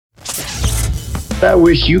I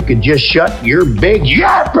wish you could just shut your big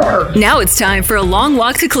yapper. Now it's time for a long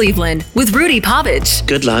walk to Cleveland with Rudy Povich.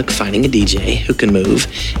 Good luck finding a DJ who can move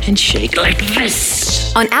and shake like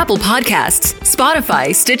this. On Apple Podcasts,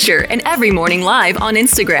 Spotify, Stitcher, and every morning live on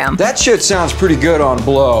Instagram. That shit sounds pretty good on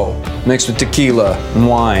blow, mixed with tequila and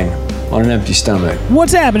wine on an empty stomach.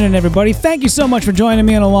 What's happening, everybody? Thank you so much for joining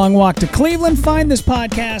me on a long walk to Cleveland. Find this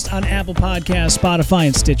podcast on Apple Podcasts, Spotify,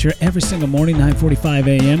 and Stitcher every single morning, 9:45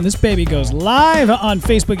 a.m. This baby goes live on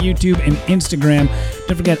Facebook, YouTube, and Instagram.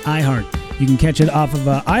 Don't forget iHeart. You can catch it off of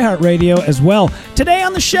iHeartRadio as well. Today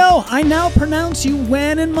on the show, I now pronounce you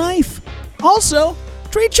Wen and Mife. Also,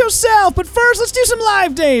 treat yourself, but first, let's do some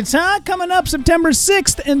live dates, huh? Coming up September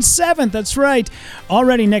 6th and 7th, that's right.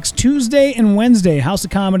 Already next Tuesday and Wednesday, House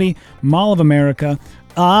of Comedy, Mall of America.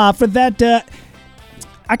 For that,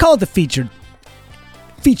 I call it the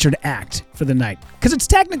featured act for the night. Because it's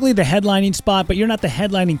technically the headlining spot, but you're not the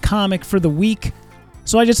headlining comic for the week.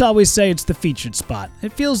 So I just always say it's the featured spot.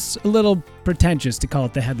 It feels a little pretentious to call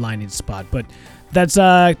it the headlining spot, but that's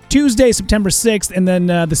Tuesday, September 6th, and then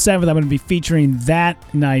the 7th, I'm going to be featuring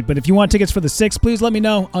that night. But if you want tickets for the 6th, please let me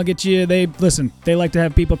know. I'll get you. They like to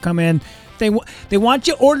have people come in. They want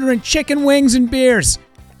you ordering chicken wings and beers,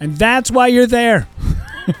 and that's why you're there.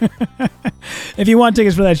 If you want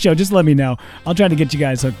tickets for that show, just let me know. I'll try to get you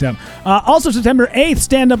guys hooked up. Also, September 8th,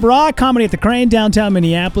 Stand Up Raw, Comedy at the Crane, downtown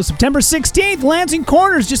Minneapolis. September 16th, Lansing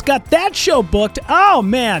Corners just got that show booked. Oh,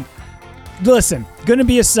 man. Listen, going to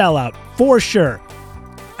be a sellout, for sure.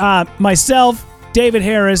 Myself, David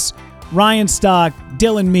Harris, Ryan Stock,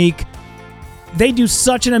 Dylan Meek, they do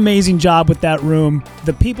such an amazing job with that room.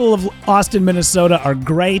 The people of Austin, Minnesota are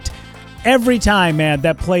great. Every time, man,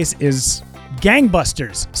 that place is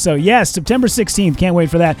gangbusters. So yes, September 16th, can't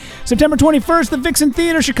wait for that. September 21st, the Vixen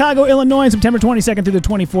Theater, Chicago, Illinois. And September 22nd through the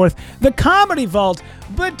 24th, the Comedy Vault,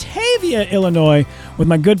 Batavia, Illinois, with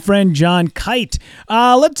my good friend John Kite.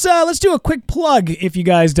 Let's do a quick plug, if you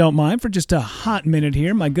guys don't mind, for just a hot minute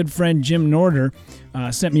here. My good friend Jim Norder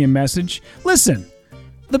sent me a message. Listen,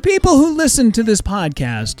 the people who listen to this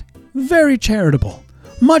podcast, very charitable,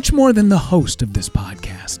 much more than the host of this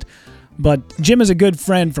podcast. But Jim is a good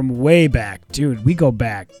friend from way back. Dude, we go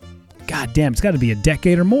back. God damn, it's got to be a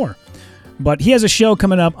decade or more. But he has a show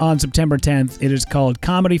coming up on September 10th. It is called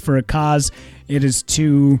Comedy for a Cause. It is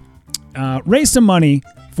to raise some money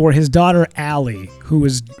for his daughter, Allie, who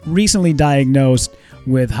was recently diagnosed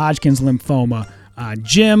with Hodgkin's lymphoma.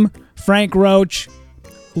 Jim, Frank Roach,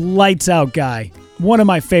 lights out guy. One of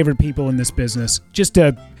my favorite people in this business. Just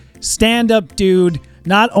a stand-up dude.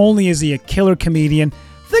 Not only is he a killer comedian,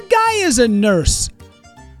 the guy is a nurse.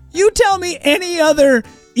 You tell me any other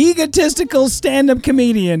egotistical stand-up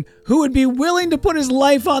comedian who would be willing to put his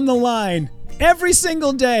life on the line every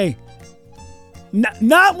single day.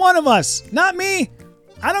 Not one of us. Not me.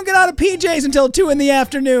 I don't get out of PJs until 2 in the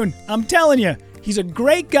afternoon. I'm telling you. He's a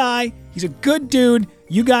great guy. He's a good dude.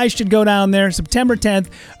 You guys should go down there. September 10th.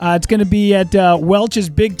 It's going to be at Welch's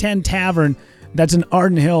Big Ten Tavern. That's in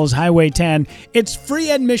Arden Hills, Highway 10. It's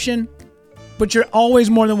free admission, but you're always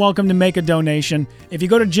more than welcome to make a donation. If you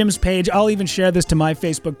go to Jim's page, I'll even share this to my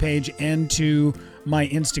Facebook page and to my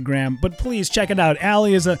Instagram. But please check it out.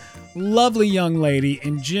 Allie is a lovely young lady,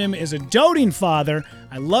 and Jim is a doting father.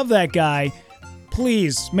 I love that guy.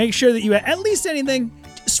 Please make sure that you at least anything,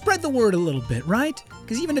 spread the word a little bit, right?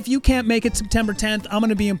 Because even if you can't make it September 10th, I'm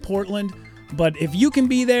going to be in Portland. But if you can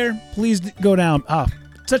be there, please go down. Oh,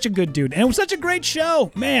 such a good dude. And it was such a great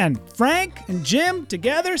show. Man, Frank and Jim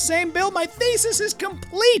together, same bill. My thesis is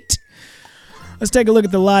complete. Let's take a look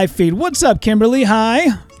at the live feed. What's up, Kimberly? Hi.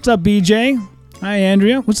 What's up, BJ? Hi,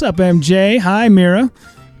 Andrea. What's up, MJ? Hi, Mira.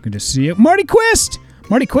 Good to see you. Marty Quist.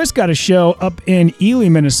 Marty Quist got a show up in Ely,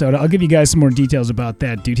 Minnesota. I'll give you guys some more details about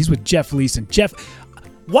that, dude. He's with Jeff Leeson.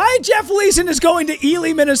 Why Jeff Leeson is going to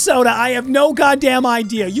Ely, Minnesota, I have no goddamn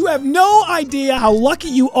idea. You have no idea how lucky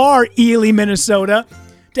you are, Ely, Minnesota,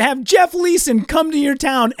 to have Jeff Leeson come to your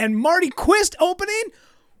town and Marty Quist opening?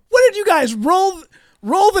 What did you guys roll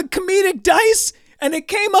the comedic dice and it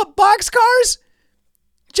came up boxcars?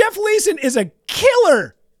 Jeff Leeson is a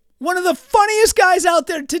killer. One of the funniest guys out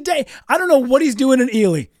there today. I don't know what he's doing in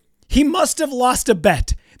Ely. He must have lost a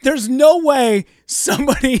bet. There's no way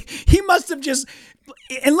he must have just,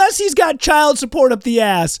 unless he's got child support up the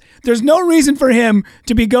ass, there's no reason for him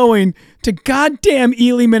to be going to goddamn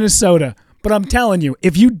Ely, Minnesota. But I'm telling you,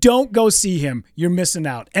 if you don't go see him, you're missing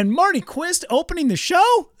out. And Marty Quist opening the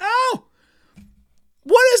show? Oh,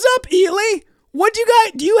 what is up, Ely? What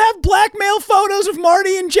do you have blackmail photos of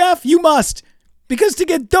Marty and Jeff? You must. Because to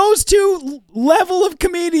get those two level of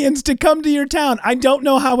comedians to come to your town, I don't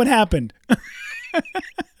know how it happened.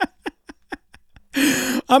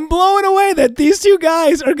 I'm blown away that these two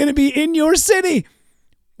guys are going to be in your city.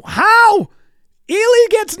 How? Ely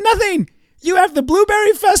gets nothing. You have the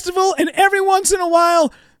Blueberry Festival, and every once in a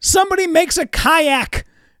while, somebody makes a kayak.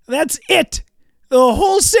 That's it. The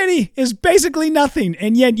whole city is basically nothing,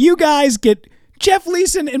 and yet you guys get Jeff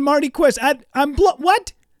Leeson and Marty Quist.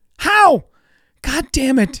 What? How? God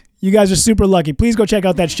damn it. You guys are super lucky. Please go check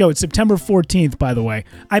out that show. It's September 14th, by the way.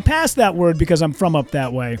 I passed that word because I'm from up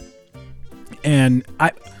that way. And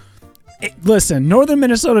listen, Northern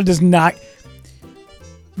Minnesota does not...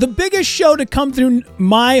 The biggest show to come through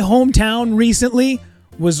my hometown recently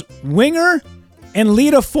was Winger and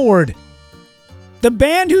Lita Ford. The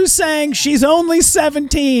band who sang She's Only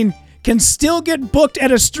 17 can still get booked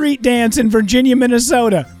at a street dance in Virginia,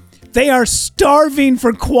 Minnesota. They are starving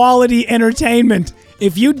for quality entertainment.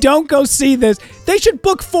 If you don't go see this, they should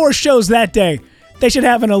book 4 shows that day. They should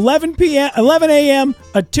have an 11 a.m.,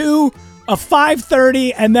 a 2, a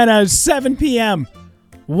 5:30, and then a 7 p.m.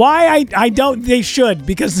 Why I don't, they should,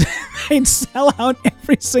 because they'd sell out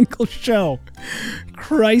every single show.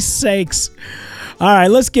 Christ's sakes. All right,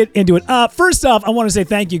 let's get into it. First off, I want to say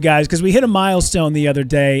thank you guys, because we hit a milestone the other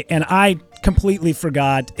day, and I completely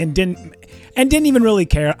forgot and didn't even really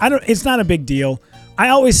care. It's not a big deal. I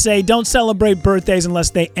always say don't celebrate birthdays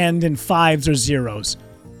unless they end in 5s or 0s.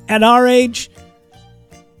 At our age,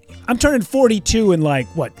 I'm turning 42 in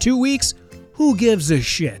 2 weeks? Who gives a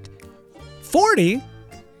shit? 40?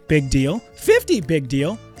 Big deal. 50, big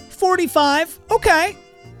deal. 45, okay.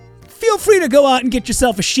 Feel free to go out and get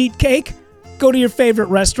yourself a sheet cake. Go to your favorite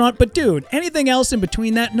restaurant. But dude, anything else in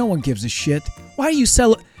between that, no one gives a shit. Why are you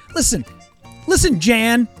Listen,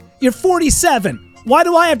 Jan, you're 47. Why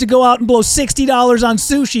do I have to go out and blow $60 on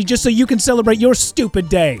sushi just so you can celebrate your stupid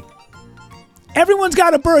day? Everyone's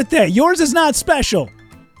got a birthday. Yours is not special.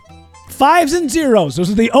 5s and 0s.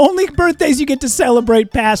 Those are the only birthdays you get to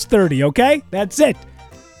celebrate past 30, okay? That's it.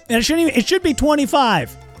 And it should be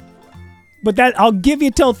 25. But that I'll give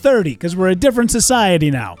you till 30 because we're a different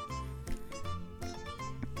society now.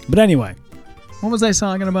 But anyway, what was I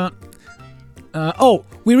talking about?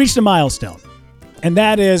 We reached a milestone. And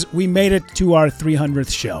that is we made it to our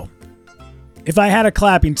 300th show. If I had a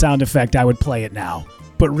clapping sound effect, I would play it now.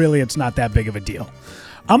 But really, it's not that big of a deal.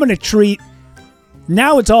 I'm going to treat...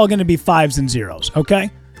 Now it's all going to be 5s and 0s,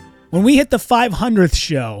 okay? When we hit the 500th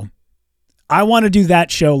show, I want to do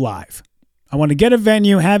that show live. I want to get a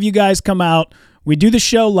venue, have you guys come out. We do the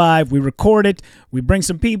show live. We record it. We bring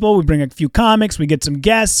some people. We bring a few comics. We get some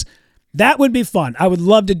guests. That would be fun. I would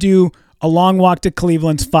love to do a Long Walk to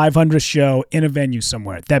Cleveland's 500th show in a venue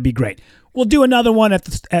somewhere. That'd be great. We'll do another one at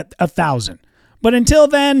 1,000. But until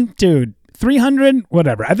then, dude, 300,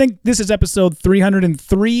 whatever. I think this is episode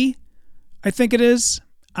 303. I think it is.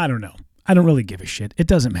 I don't know. I don't really give a shit. It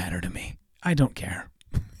doesn't matter to me. I don't care.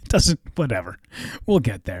 It doesn't, whatever. We'll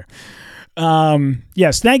get there.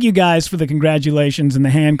 Yes, thank you guys for the congratulations and the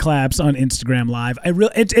hand claps on Instagram Live.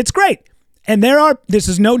 It's great. And this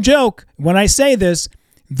is no joke. When I say this,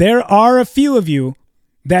 there are a few of you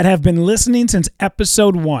that have been listening since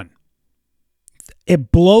episode 1.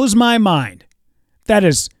 It blows my mind. That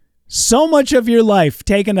is so much of your life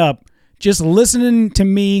taken up just listening to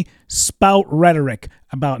me spout rhetoric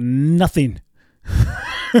about nothing.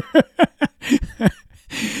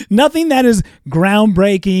 Nothing that is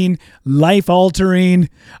groundbreaking, life-altering.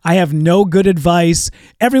 I have no good advice.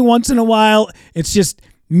 Every once in a while, it's just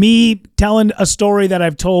me telling a story that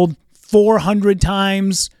I've told 400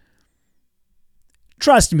 times.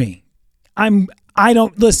 Trust me,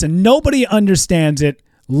 listen, nobody understands it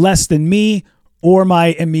less than me or my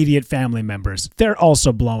immediate family members. They're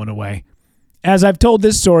also blown away. As I've told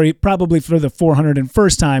this story probably for the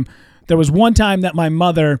 401st time, there was one time that my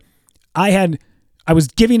mother, I was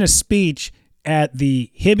giving a speech at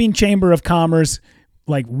the Hibbing Chamber of Commerce,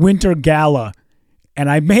 winter gala, and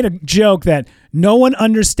I made a joke that no one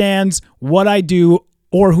understands what I do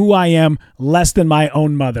or who I am less than my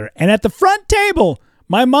own mother. And at the front table,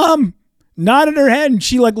 my mom nodded her head and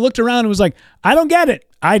she looked around and was like, I don't get it.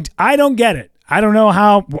 I don't get it. I don't know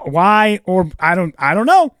how, why, or I don't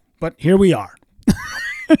know. But here we are.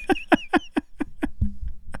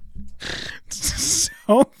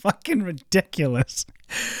 So fucking ridiculous.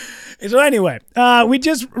 So anyway, we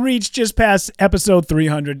reached past episode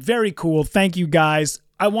 300. Very cool. Thank you guys.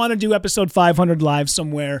 I want to do episode 500 live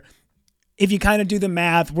somewhere. If you kind of do the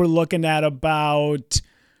math, we're looking at about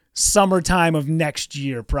summertime of next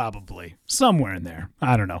year, probably. Somewhere in there.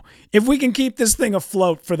 I don't know. If we can keep this thing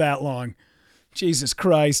afloat for that long. Jesus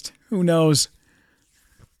Christ. Who knows?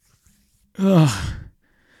 Ugh.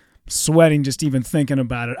 Sweating just even thinking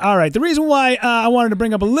about it. All right, the reason why I wanted to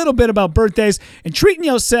bring up a little bit about birthdays and treating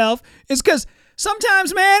yourself is because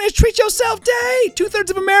sometimes, man, it's treat yourself day. 2/3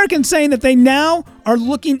 of Americans saying that they now are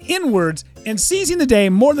looking inwards and seizing the day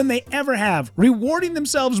more than they ever have, rewarding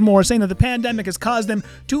themselves more, saying that the pandemic has caused them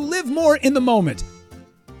to live more in the moment.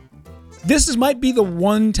 Might be the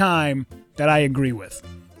one time that I agree with.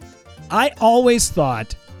 I always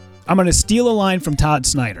thought, I'm going to steal a line from Todd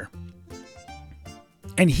Snyder.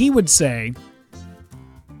 And he would say,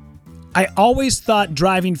 I always thought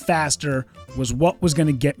driving faster was what was going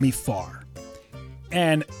to get me far.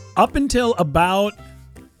 And up until about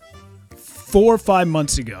 4 or 5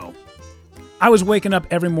 months ago, I was waking up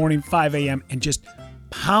every morning, 5 a.m., and just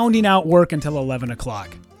pounding out work until 11 o'clock.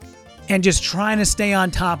 And just trying to stay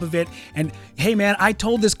on top of it. And, hey, man, I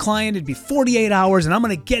told this client it'd be 48 hours, and I'm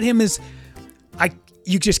going to get him his...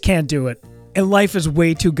 You just can't do it. And life is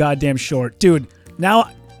way too goddamn short. Dude, now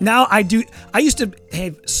I do... I used to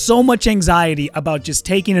have so much anxiety about just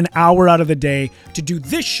taking an hour out of the day to do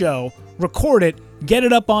this show, record it, get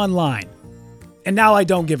it up online. And now I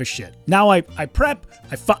don't give a shit. Now I prep,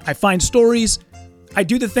 I find stories, I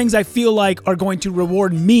do the things I feel like are going to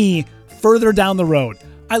reward me further down the road.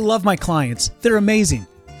 I love my clients. They're amazing.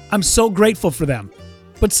 I'm so grateful for them.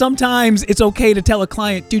 But sometimes it's okay to tell a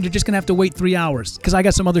client, dude, you're just going to have to wait 3 hours because I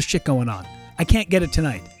got some other shit going on. I can't get it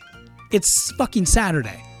tonight. It's fucking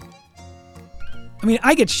Saturday. I mean,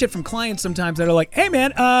 I get shit from clients sometimes that are like, hey,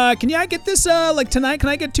 man, can I get this tonight? Can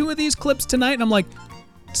I get 2 of these clips tonight? And I'm like,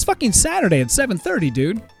 it's fucking Saturday at 7:30,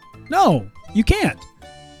 dude. No, you can't.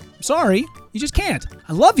 I'm sorry. You just can't.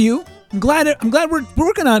 I love you. I'm glad we're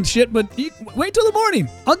working on shit, but wait till the morning.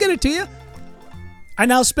 I'll get it to you. I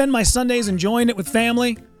now spend my Sundays enjoying it with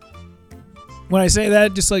family. When I say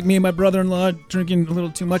that, just like me and my brother-in-law drinking a little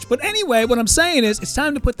too much. But anyway, what I'm saying is it's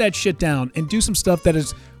time to put that shit down and do some stuff that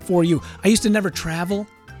is for you. I used to never travel,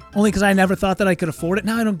 only because I never thought that I could afford it.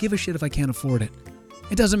 Now I don't give a shit if I can't afford it.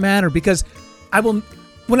 It doesn't matter because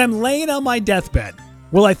when I'm laying on my deathbed,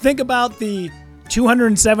 will I think about the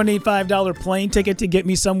 $275 plane ticket to get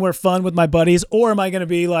me somewhere fun with my buddies, or am I going to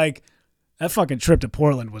be like, that fucking trip to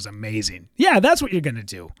Portland was amazing? Yeah, that's what you're going to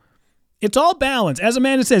do. It's all balance. As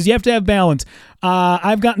Amanda says, you have to have balance.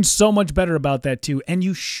 I've gotten so much better about that too, and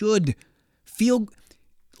you should feel...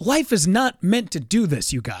 Life is not meant to do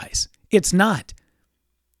this, you guys. It's not.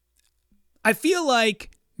 I feel like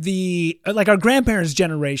our grandparents'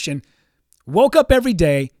 generation woke up every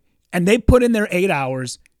day and they put in their 8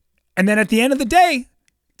 hours, and then at the end of the day,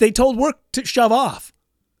 they told work to shove off.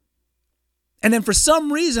 And then for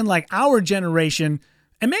some reason, like our generation,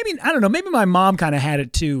 and maybe, I don't know, maybe my mom kind of had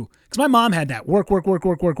it too, because my mom had that work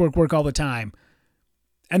all the time.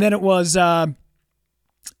 And then it was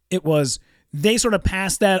they sort of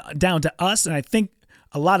passed that down to us, and I think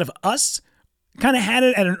a lot of us kind of had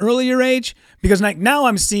it at an earlier age, because like now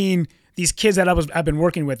I'm seeing these kids that I've been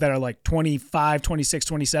working with that are like 25, 26,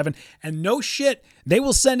 27, and no shit, they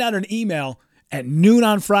will send out an email at noon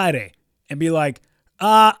on Friday and be like,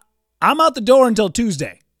 I'm out the door until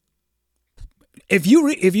Tuesday. If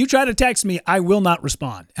you try to text me, I will not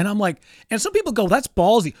respond. And I'm like, and some people go, that's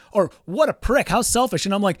ballsy, or what a prick, how selfish.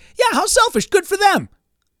 And I'm like, yeah, how selfish, good for them.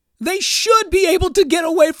 They should be able to get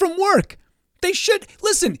away from work. They should.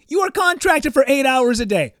 Listen, you are contracted for 8 hours a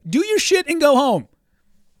day. Do your shit and go home.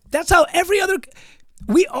 That's how everybody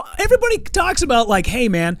talks about, like, hey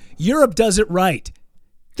man, Europe does it right.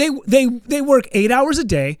 They work 8 hours a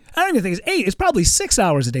day. I don't even think it's 8. It's probably 6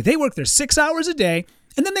 hours a day. They work their 6 hours a day,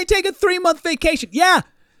 and then they take a 3-month vacation. Yeah,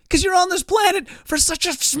 because you're on this planet for such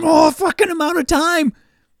a small fucking amount of time.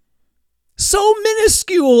 So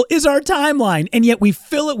minuscule is our timeline, and yet we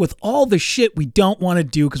fill it with all the shit we don't want to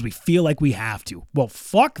do because we feel like we have to. Well,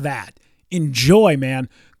 fuck that. Enjoy, man.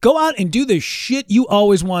 Go out and do the shit you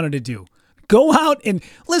always wanted to do. Go out and,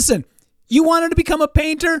 listen, you wanted to become a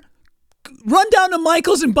painter? Run down to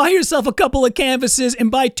Michael's and buy yourself a couple of canvases and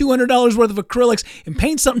buy $200 worth of acrylics and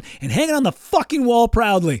paint something and hang it on the fucking wall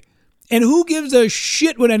proudly. And who gives a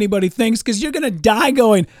shit what anybody thinks, because you're going to die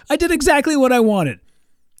going, I did exactly what I wanted.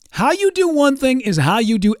 How you do one thing is how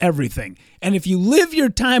you do everything. And if you live your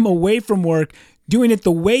time away from work, doing it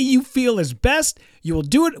the way you feel is best, you will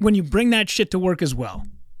do it when you bring that shit to work as well.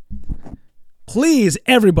 Please,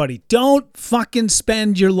 everybody, don't fucking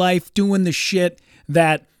spend your life doing the shit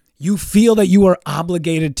that you feel that you are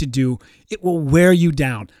obligated to do. It will wear you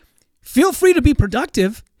down. Feel free to be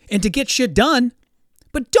productive and to get shit done,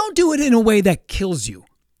 but don't do it in a way that kills you.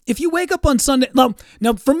 If you wake up on Sunday...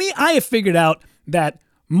 Now for me, I have figured out that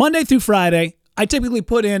Monday through Friday, I typically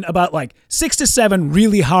put in about like 6 to 7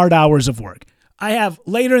 really hard hours of work. I have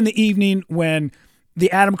later in the evening when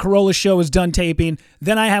the Adam Carolla show is done taping.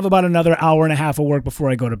 Then I have about another hour and a half of work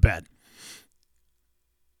before I go to bed.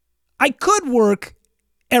 I could work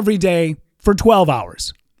every day for 12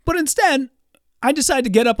 hours, but instead, I decide to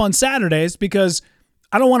get up on Saturdays because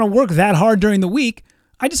I don't want to work that hard during the week.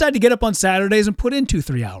 I decide to get up on Saturdays and put in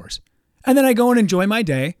 2-3 hours. And then I go and enjoy my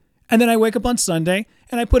day. And then I wake up on Sunday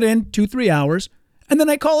and I put in 2-3 hours. And then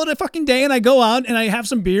I call it a fucking day and I go out and I have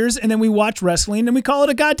some beers and then we watch wrestling and we call it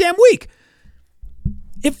a goddamn week.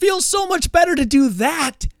 It feels so much better to do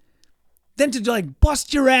that than to like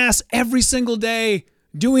bust your ass every single day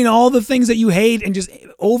doing all the things that you hate and just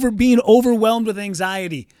being overwhelmed with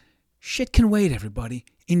anxiety. Shit can wait, everybody.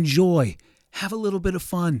 Enjoy. Have a little bit of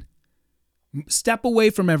fun. Step away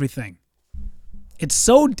from everything.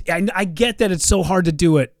 I get that it's so hard to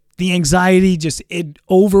do it. The anxiety it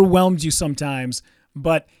overwhelms you sometimes.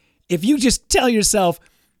 But if you just tell yourself,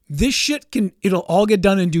 this shit it'll all get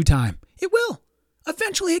done in due time. It will.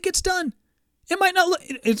 Eventually it gets done. It might not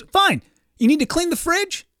it's fine. You need to clean the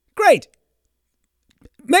fridge? Great.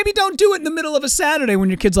 Maybe don't do it in the middle of a Saturday when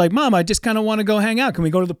your kid's like, Mom, I just kind of want to go hang out. Can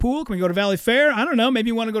we go to the pool? Can we go to Valley Fair? I don't know. Maybe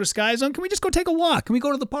you want to go to Sky Zone. Can we just go take a walk? Can we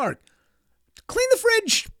go to the park? Clean the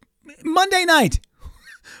fridge Monday night.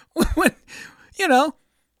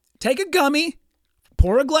 Take a gummy,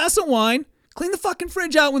 pour a glass of wine, clean the fucking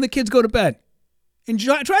fridge out when the kids go to bed.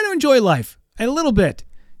 Try to enjoy life a little bit.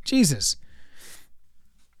 Jesus.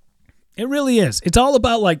 It really is. It's all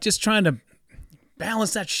about like just trying to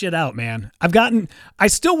balance that shit out, man. I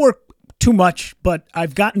still work too much, but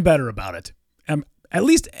I've gotten better about it. I'm at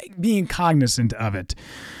least being cognizant of it.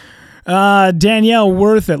 Danielle,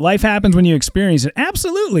 worth it. Life happens when you experience it.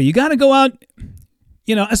 Absolutely. You got to go out,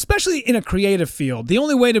 especially in a creative field. The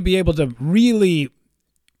only way to be able to really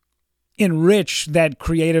enrich that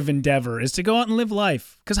creative endeavor is to go out and live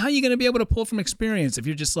life. Because how are you going to be able to pull from experience if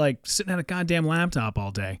you're just like sitting at a goddamn laptop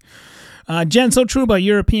all day? Jen, so true about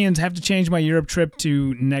Europeans. Have to change my Europe trip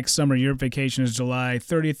to next summer. Europe vacation is July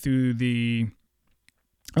 30th through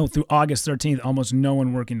August 13th. Almost no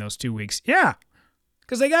one working those 2 weeks. Yeah,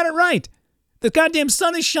 because they got it right. The goddamn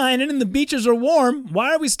sun is shining and the beaches are warm.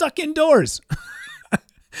 Why are we stuck indoors?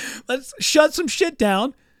 Let's shut some shit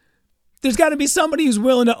down. There's got to be somebody who's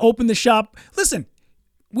willing to open the shop. Listen,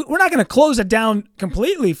 we're not going to close it down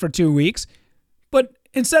completely for 2 weeks, but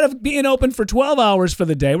instead of being open for 12 hours for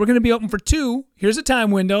the day, we're going to be open for 2. Here's a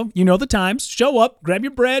time window. You know the times. Show up, grab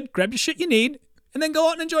your bread, grab your shit you need, and then go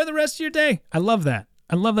out and enjoy the rest of your day. I love that.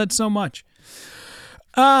 I love that so much.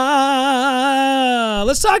 Let's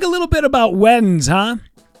talk a little bit about weddings, huh?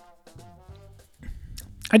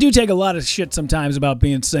 I do take a lot of shit sometimes about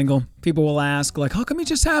being single. People will ask, like, how come you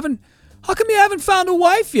haven't found a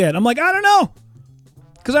wife yet? I'm like, I don't know.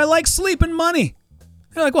 Because I like sleep and money.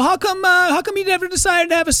 They're like, well, how come you never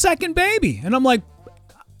decided to have a second baby? And I'm like,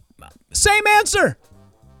 same answer.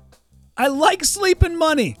 I like sleep and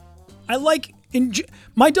money. I like,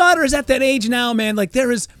 my daughter is at that age now, man. Like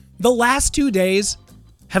the last 2 days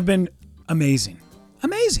have been amazing.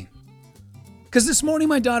 Amazing. Because this morning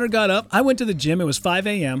my daughter got up. I went to the gym. It was 5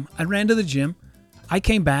 a.m. I ran to the gym. I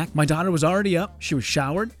came back. My daughter was already up. She was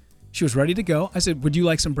showered. She was ready to go. I said, would you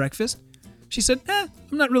like some breakfast? She said, I'm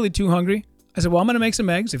not really too hungry. I said, well, I'm going to make some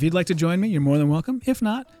eggs. If you'd like to join me, you're more than welcome. If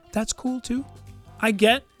not, that's cool too. I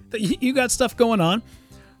get that you got stuff going on.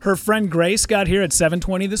 Her friend Grace got here at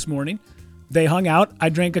 7:20 this morning. They hung out. I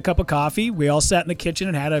drank a cup of coffee. We all sat in the kitchen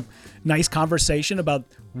and had a nice conversation about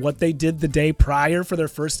what they did the day prior for their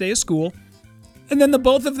first day of school. And then the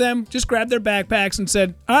both of them just grabbed their backpacks and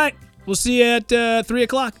said, all right, we'll see you at 3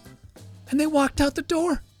 o'clock. And they walked out the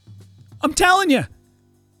door. I'm telling you,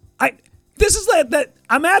 this is like that.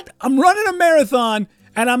 I'm running a marathon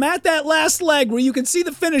and I'm at that last leg where you can see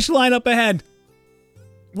the finish line up ahead.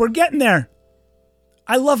 We're getting there.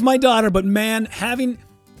 I love my daughter, but man, I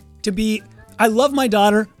love my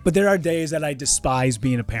daughter, but there are days that I despise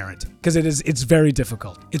being a parent because it's very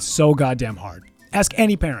difficult. It's so goddamn hard. Ask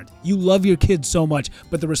any parent. You love your kids so much,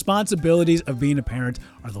 but the responsibilities of being a parent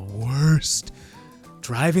are the worst.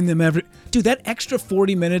 Driving them Dude, that extra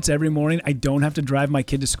 40 minutes every morning, I don't have to drive my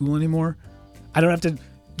kid to school anymore. I don't have to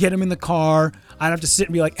get him in the car. I don't have to sit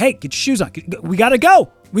and be like, hey, get your shoes on. We got to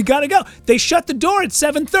go. We got to go. They shut the door at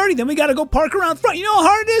 7:30. Then we got to go park around front. You know how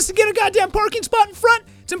hard it is to get a goddamn parking spot in front?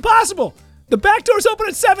 It's impossible. The back door's open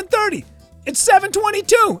at 7:30. It's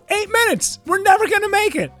 7:22. 8 minutes. We're never going to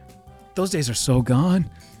make it. Those days are so gone.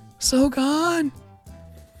 So gone.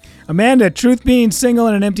 Amanda, truth being single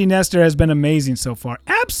and an empty nester has been amazing so far.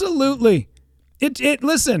 Absolutely.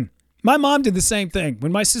 Listen, my mom did the same thing.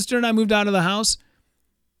 When my sister and I moved out of the house,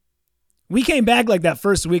 we came back like that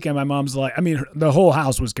first weekend. My mom's like, the whole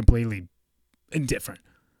house was completely different.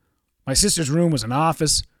 My sister's room was an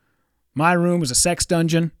office. My room was a sex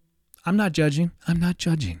dungeon. I'm not judging.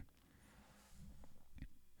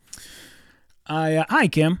 Hi,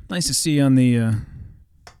 Kim. Nice to see you on the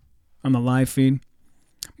live feed.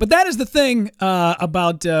 But that is the thing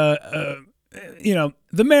about the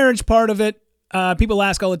marriage part of it. People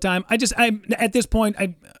ask all the time. At this point,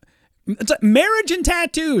 it's like marriage and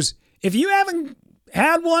tattoos. If you haven't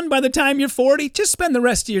had one by the time you're 40, just spend the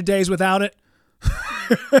rest of your days without it.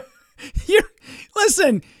 You're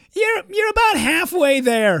about halfway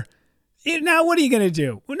there. Now what are you gonna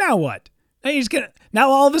do? Well, now what? Now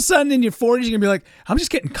all of a sudden in your 40s you're gonna be like, I'm just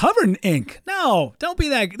getting covered in ink. No, don't be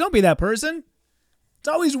that person. It's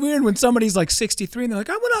always weird when somebody's like 63 and they're like,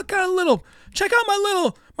 I went out, got a little, check out my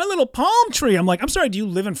little palm tree. I'm like, I'm sorry, do you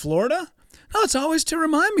live in Florida? No, it's always to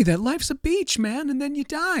remind me that life's a beach, man, and then you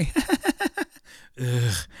die.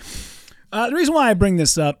 The reason why I bring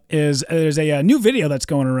this up is there's a new video that's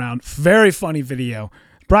going around. Very funny video.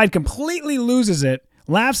 Bride completely loses it,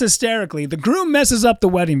 laughs hysterically. The groom messes up the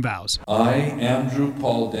wedding vows. I, Andrew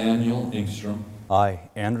Paul Daniel Engstrom. I,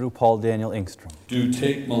 Andrew Paul Daniel Engstrom. Do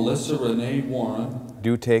take Melissa Renee Warren.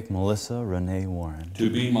 Do take Melissa Renee Warren. To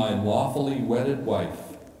be my lawfully wedded wife.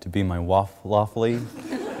 To be my lawfully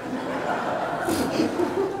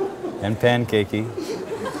and pancakey.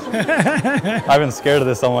 I've been scared of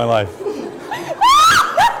this all my life.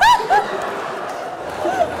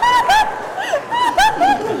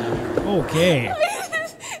 Okay.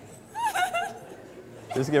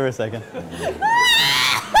 Just give her a second.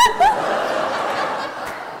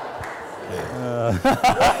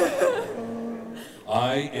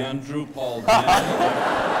 I, Andrew Paul Daniel.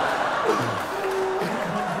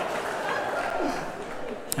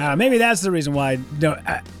 Maybe that's the reason why.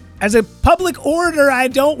 As a public orator, I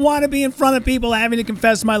don't want to be in front of people having to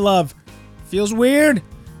confess my love. Feels weird.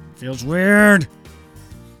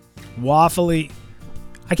 Waffly.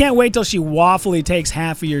 I can't wait till she waffly takes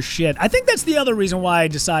half of your shit. I think that's the other reason why I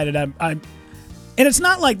decided I'm and it's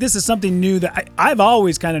not like this is something new that I've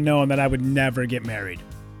always kind of known that I would never get married.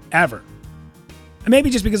 Ever. And maybe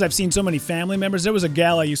just because I've seen so many family members. There was a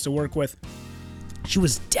gal I used to work with. She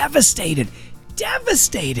was devastated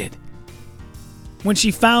when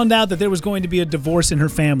she found out that there was going to be a divorce in her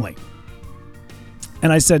family.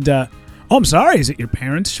 And I said, oh, I'm sorry, is it your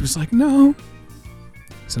parents? She was like, no.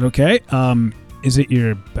 I said, okay, is it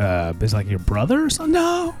your brother or something?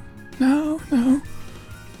 No.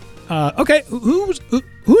 Okay, who's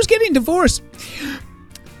getting divorced?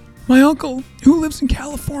 My uncle, who lives in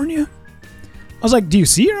California. I was like, do you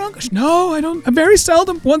see your uncle? No, I don't. I'm very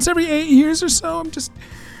seldom, once every 8 years or so.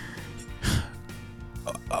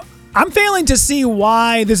 I'm failing to see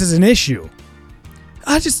why this is an issue.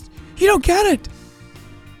 You don't get it.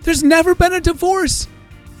 There's never been a divorce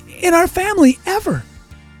in our family, ever.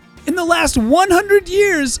 In the last 100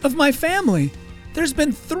 years of my family, there's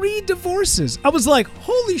been 3 divorces. I was like,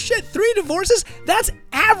 holy shit, 3 divorces? That's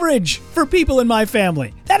average for people in my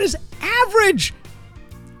family. That is average.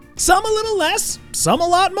 Some a little less, some a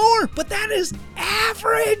lot more, but that is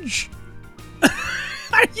average.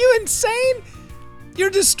 Are you insane? You're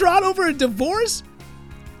distraught over a divorce?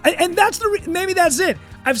 And that's maybe that's it.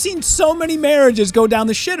 I've seen so many marriages go down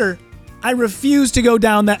the shitter. I refuse to go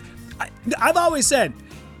down that. I've always said,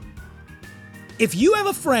 if you have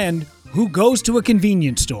a friend who goes to a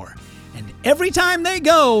convenience store and every time they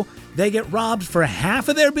go, they get robbed for half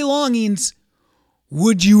of their belongings,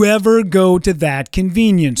 would you ever go to that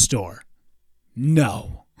convenience store?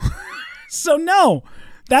 No. So no,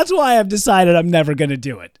 that's why I've decided I'm never going to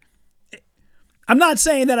do it. I'm not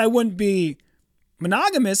saying that I wouldn't be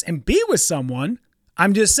monogamous and be with someone.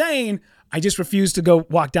 I'm just saying I just refuse to go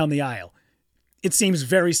walk down the aisle. It seems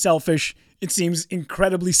very selfish. It seems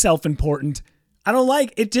incredibly self-important. I don't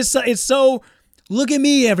like it. It's so, look at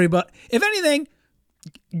me, everybody. If anything,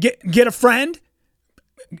 get a friend,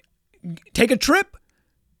 take a trip.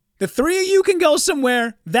 The 3 of you can go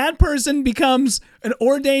somewhere. That person becomes an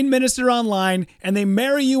ordained minister online and they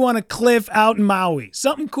marry you on a cliff out in Maui.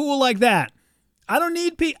 Something cool like that. I don't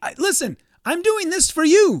need listen, I'm doing this for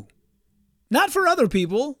you, not for other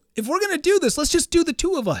people. If we're going to do this, let's just do the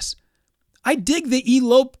 2 of us. I dig the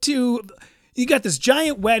elope to, you got this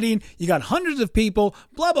giant wedding, you got hundreds of people,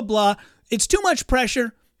 blah, blah, blah. It's too much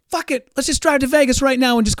pressure. Fuck it. Let's just drive to Vegas right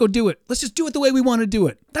now and just go do it. Let's just do it the way we want to do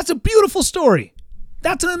it. That's a beautiful story.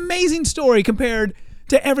 That's an amazing story compared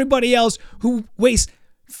to everybody else who wastes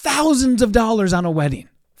thousands of dollars on a wedding.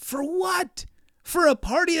 For what? For a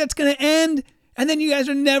party that's going to end and then you guys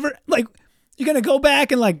are never, you're going to go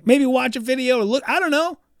back and maybe watch a video or look, I don't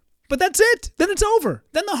know. But that's it. Then it's over.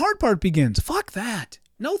 Then the hard part begins. Fuck that.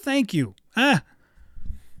 No, thank you. Oh,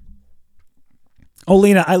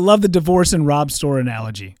 Lena, I love the divorce and Rob store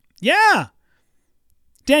analogy. Yeah.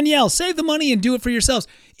 Danielle, save the money and do it for yourselves.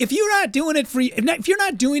 If you're not doing it if you're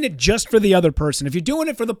not doing it just for the other person, if you're doing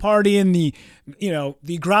it for the party and the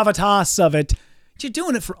gravitas of it, you're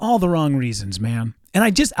doing it for all the wrong reasons, man. And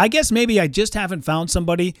I guess maybe I just haven't found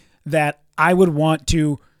somebody that I would want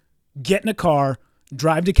to get in a car,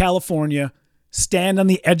 drive to California, stand on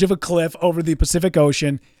the edge of a cliff over the Pacific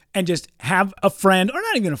Ocean, and just have a friend, or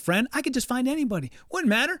not even a friend. I could just find anybody. Wouldn't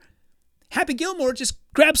matter. Happy Gilmore just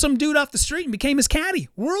grabbed some dude off the street and became his caddy.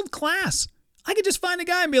 World class. I could just find a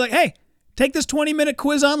guy and be like, hey, take this 20-minute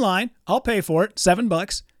quiz online. I'll pay for it,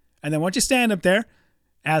 $7. And then once you stand up there,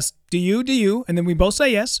 ask, do you? And then we both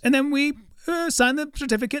say yes. And then we sign the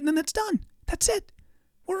certificate, and then it's done. That's it.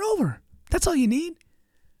 We're over. That's all you need.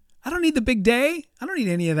 I don't need the big day. I don't need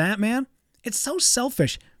any of that, man. It's so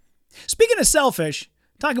selfish. Speaking of selfish,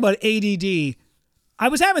 talk about ADD. I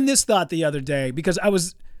was having this thought the other day because I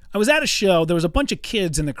was at a show. There was a bunch of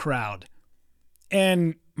kids in the crowd,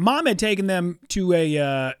 and Mom had taken them to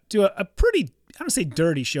a pretty, I don't say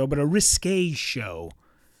dirty show, but a risque show.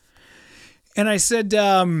 And I said,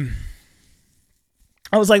 I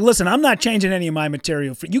was like, listen, I'm not changing any of my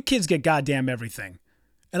material for you. Kids get goddamn everything.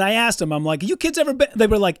 And I asked them, I'm like, you kids ever been? They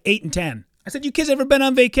were like 8 and 10. I said, you kids ever been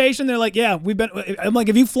on vacation? They're like, yeah, we've been. I'm like,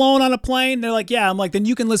 have you flown on a plane? They're like, yeah. I'm like, then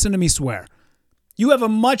you can listen to me swear. You have a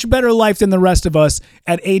much better life than the rest of us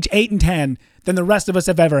at age 8 and 10 than the rest of us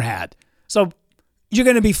have ever had. So you're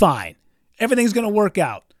going to be fine. Everything's going to work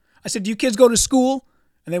out. I said, do you kids go to school?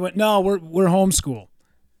 And they went, no, we're homeschool.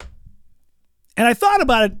 And I thought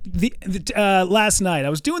about it last night. I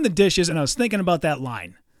was doing the dishes and I was thinking about that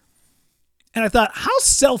line. And I thought, how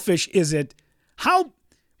selfish is it? How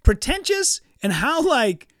pretentious and how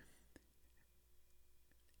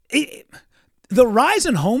the rise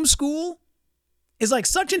in homeschool is like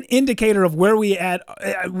such an indicator of where we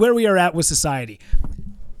are at with society.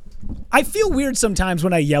 I feel weird sometimes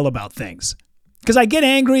when I yell about things because I get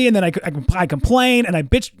angry and then I complain and I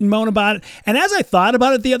bitch and moan about it. And as I thought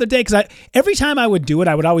about it the other day, because every time I would do it,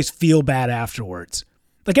 I would always feel bad afterwards.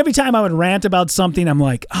 Like every time I would rant about something, I'm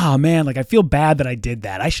like, oh man, like I feel bad that I did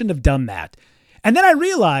that. I shouldn't have done that. And then I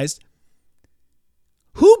realized,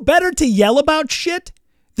 who better to yell about shit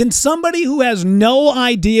than somebody who has no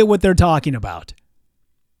idea what they're talking about?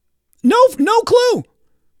 No clue.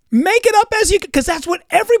 Make it up as you can, because that's what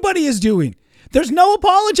everybody is doing. There's no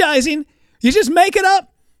apologizing. You just make it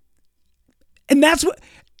up. And that's what.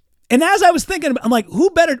 And as I was thinking, I'm like, who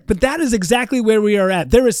better? But that is exactly where we are at.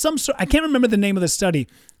 There is some sort, I can't remember the name of the study,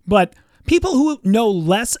 but people who know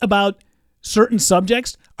less about certain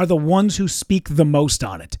subjects are the ones who speak the most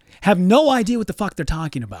on it, have no idea what the fuck they're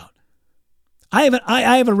talking about. I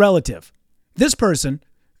have a relative. This person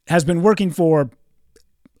has been working for,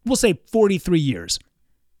 we'll say 43 years.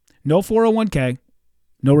 No 401k,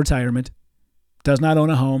 no retirement, does not own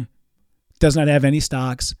a home, does not have any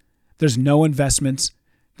stocks. There's no investments.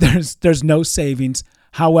 There's no savings.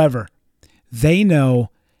 However, they know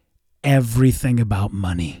everything about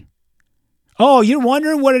money. Oh, you're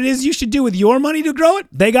wondering what it is you should do with your money to grow it?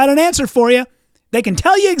 They got an answer for you. They can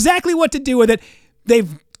tell you exactly what to do with it. They've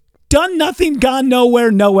done nothing, gone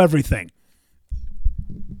nowhere, know everything.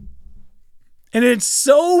 And it's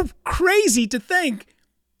so crazy to think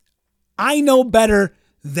I know better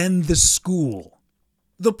than the school.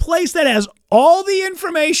 The place that has all the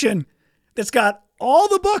information, that's got all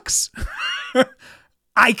the books.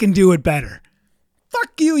 I can do it better.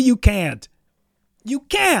 Fuck you, you can't. You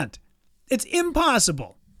can't. It's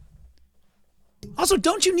impossible. Also,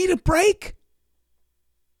 don't you need a break?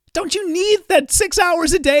 Don't you need that 6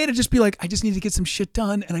 hours a day to just be like, I just need to get some shit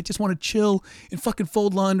done and I just want to chill and fucking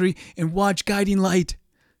fold laundry and watch Guiding Light.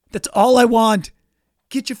 That's all I want.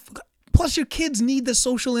 Plus your kids need the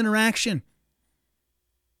social interaction.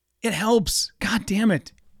 It helps. God damn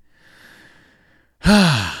it.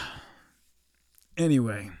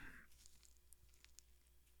 Anyway.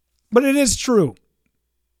 But it is true.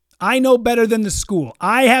 I know better than the school.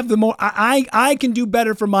 I have the more. I can do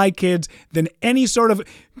better for my kids than any sort of,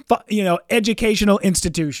 educational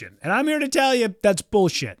institution. And I'm here to tell you that's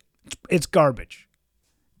bullshit. It's garbage.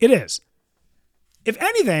 It is. If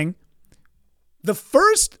anything, the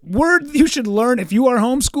first word you should learn if you are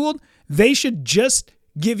homeschooled, they should just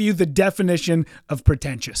give you the definition of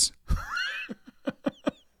pretentious.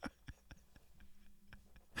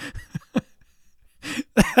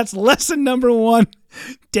 That's lesson number 1.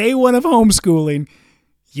 Day 1 of homeschooling.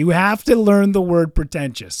 You have to learn the word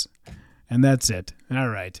pretentious. And that's it. All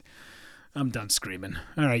right. I'm done screaming.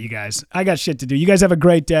 All right, you guys. I got shit to do. You guys have a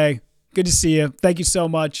great day. Good to see you. Thank you so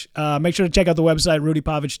much. Make sure to check out the website,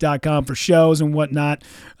 rudypovich.com, for shows and whatnot.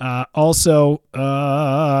 Also,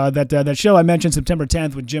 that show I mentioned, September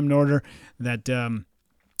 10th with Jim Norder, that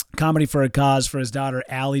Comedy for a Cause for his daughter,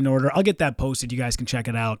 Allie Norder. I'll get that posted. You guys can check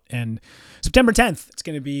it out. And September 10th, it's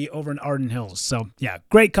going to be over in Arden Hills. So, yeah,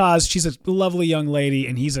 great cause. She's a lovely young lady,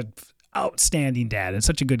 and he's an outstanding dad and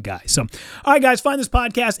such a good guy. So, all right, guys, find this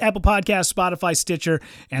podcast, Apple Podcasts, Spotify, Stitcher,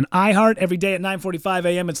 and iHeart every day at 9:45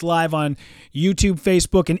 a.m. It's live on YouTube,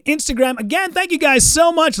 Facebook, and Instagram. Again, thank you guys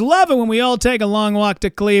so much. Love it when we all take a long walk to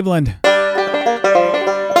Cleveland.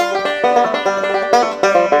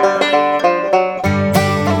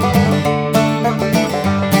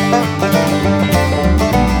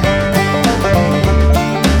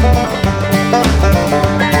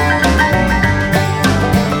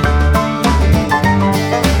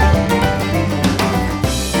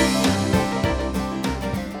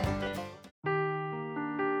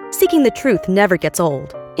 Seeking the truth never gets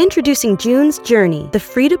old. Introducing June's Journey, the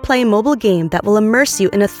free-to-play mobile game that will immerse you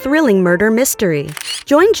in a thrilling murder mystery.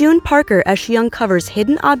 Join June Parker as she uncovers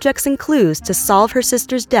hidden objects and clues to solve her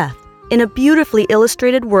sister's death in a beautifully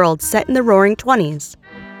illustrated world set in the Roaring '20s.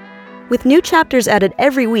 With new chapters added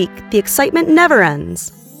every week, the excitement never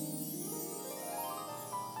ends.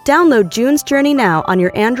 Download June's Journey now on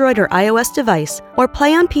your Android or iOS device, or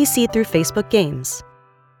play on PC through Facebook Games.